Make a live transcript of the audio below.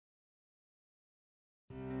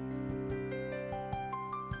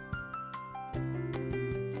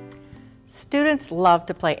Students love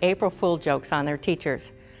to play April Fool jokes on their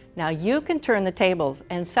teachers. Now you can turn the tables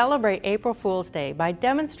and celebrate April Fool's Day by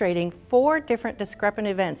demonstrating 4 different discrepant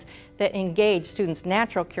events that engage students'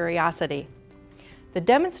 natural curiosity. The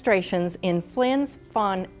demonstrations in Flynn's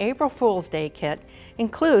Fun April Fool's Day kit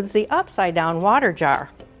includes the upside-down water jar.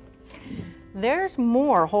 There's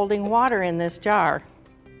more holding water in this jar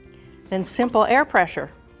than simple air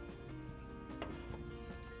pressure.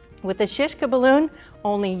 With the Shishka balloon,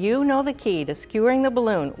 only you know the key to skewering the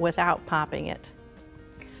balloon without popping it.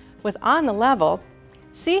 With On the Level,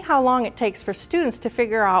 see how long it takes for students to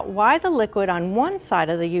figure out why the liquid on one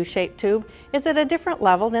side of the U-shaped tube is at a different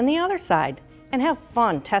level than the other side, and have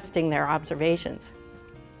fun testing their observations.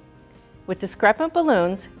 With discrepant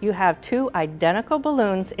balloons, you have 2 identical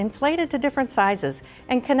balloons inflated to different sizes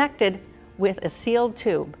and connected with a sealed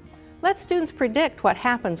tube. Let students predict what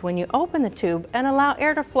happens when you open the tube and allow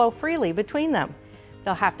air to flow freely between them.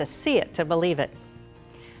 They'll have to see it to believe it.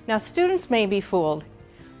 Now, students may be fooled,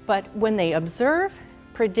 but when they observe,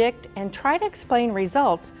 predict, and try to explain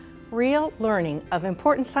results, real learning of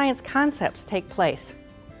important science concepts take place.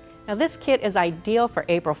 Now, this kit is ideal for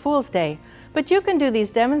April Fool's Day, but you can do these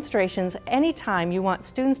demonstrations anytime you want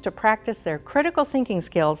students to practice their critical thinking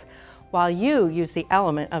skills while you use the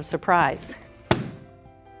element of surprise.